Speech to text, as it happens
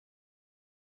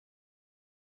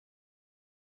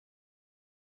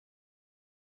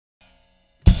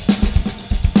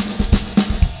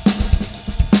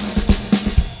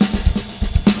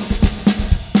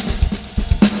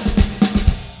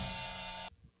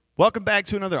Welcome back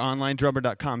to another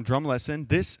OnlineDrummer.com drum lesson.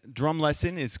 This drum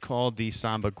lesson is called the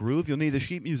Samba Groove. You'll need a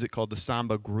sheet music called the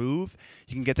Samba Groove.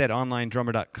 You can get that at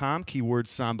OnlineDrummer.com, keyword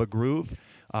Samba Groove,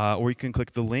 or you can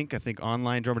click the link, I think,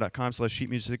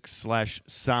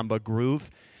 OnlineDrummer.com/sheetmusic/Samba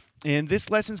Groove. And this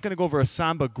lesson is going to go over a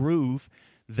Samba Groove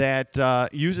that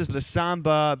uses the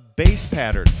Samba bass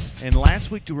pattern. And last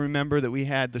week, do remember that we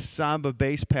had the Samba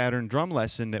bass pattern drum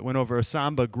lesson that went over a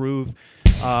Samba Groove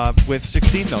with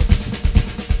 16 notes.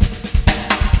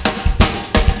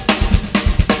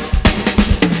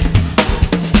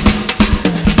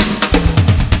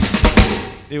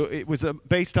 It was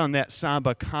based on that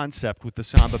Samba concept with the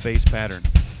Samba bass pattern.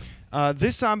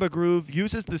 This Samba Groove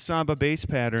uses the Samba bass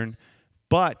pattern,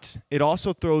 but it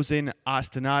also throws in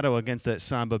ostinato against that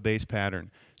Samba bass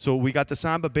pattern. So we got the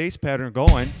Samba bass pattern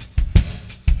going,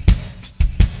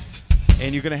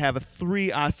 and you're going to have a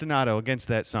 3 ostinato against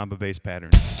that Samba bass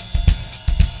pattern.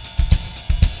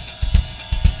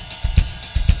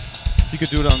 You could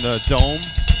do it on the dome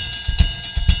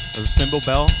or the cymbal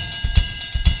bell,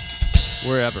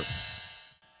 wherever.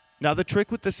 Now the trick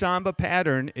with the Samba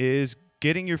pattern is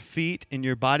getting your feet and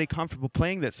your body comfortable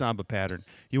playing that Samba pattern.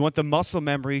 You want the muscle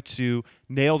memory to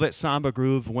nail that Samba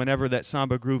groove whenever that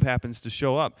Samba groove happens to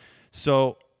show up.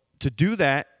 So to do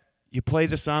that, you play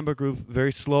the Samba groove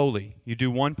very slowly. You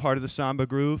do one part of the Samba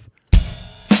groove,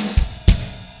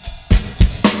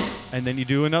 and then you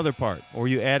do another part, or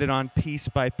you add it on piece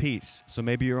by piece. So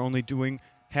maybe you're only doing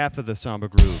half of the Samba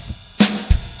groove.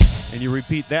 And you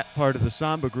repeat that part of the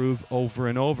Samba groove over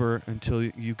and over until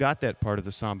you got that part of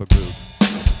the Samba groove.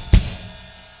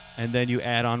 And then you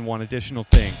add on one additional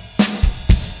thing.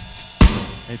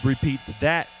 And repeat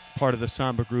that part of the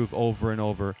Samba groove over and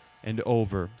over and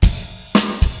over.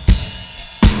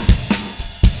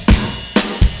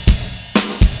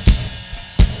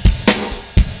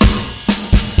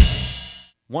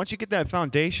 Once you get that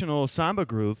foundational Samba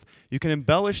groove, you can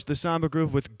embellish the Samba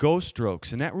groove with ghost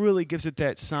strokes, and that really gives it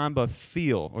that Samba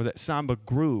feel, or that Samba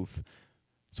groove.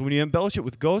 So when you embellish it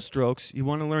with ghost strokes, you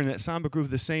want to learn that Samba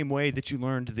groove the same way that you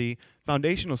learned the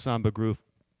foundational Samba groove,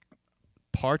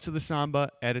 parts of the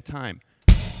Samba at a time.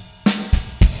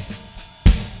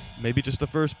 Maybe just the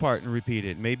first part and repeat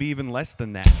it, maybe even less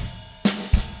than that.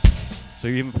 So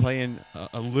you're even playing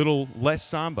a little less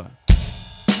Samba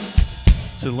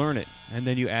to learn it, and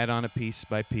then you add on a piece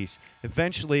by piece.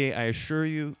 Eventually, I assure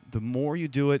you, the more you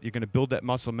do it, you're going to build that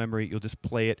muscle memory. You'll just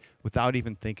play it without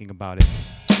even thinking about it.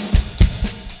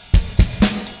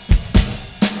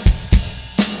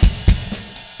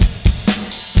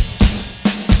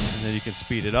 And then you can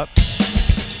speed it up.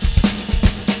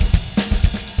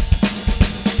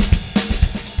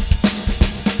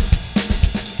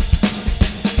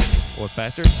 Or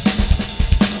faster.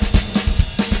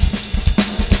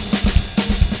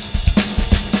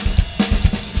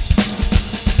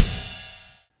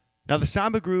 Now the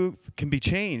Samba groove can be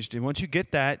changed, and once you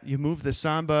get that, you move the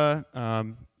Samba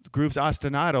groove's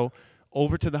ostinato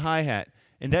over to the hi-hat,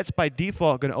 and that's by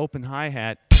default going to open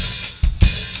hi-hat.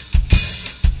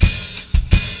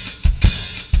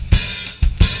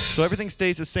 So everything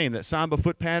stays the same. That Samba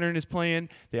foot pattern is playing,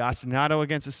 the ostinato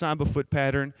against the Samba foot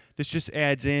pattern. This just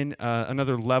adds in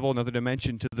another level, another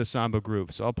dimension to the Samba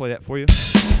groove. So I'll play that for you.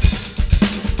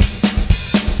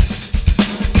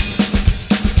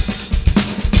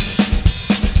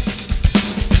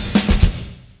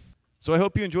 So I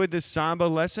hope you enjoyed this Samba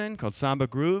lesson called Samba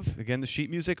Groove. Again, the sheet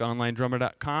music,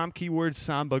 OnlineDrummer.com, keyword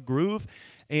Samba Groove.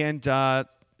 And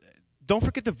don't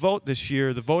forget to vote this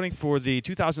year. The voting for the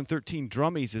 2013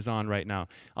 Drummies is on right now.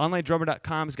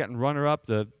 OnlineDrummer.com has gotten runner-up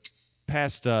the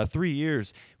past 3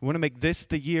 years. We want to make this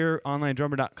the year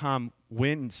OnlineDrummer.com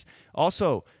wins.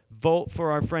 Also, vote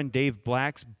for our friend Dave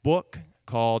Black's book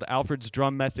called Alfred's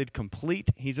Drum Method Complete.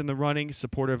 He's in the running,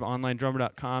 supporter of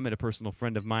OnlineDrummer.com and a personal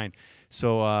friend of mine.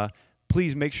 So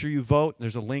please make sure you vote.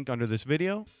 There's a link under this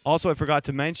video. Also, I forgot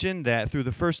to mention that through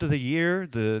the first of the year,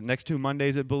 the next 2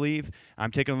 Mondays, I believe,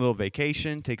 I'm taking a little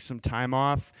vacation, take some time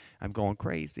off. I'm going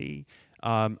crazy.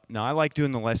 Now, I like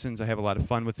doing the lessons. I have a lot of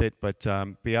fun with it, but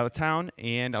be out of town,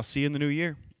 and I'll see you in the new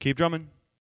year. Keep drumming.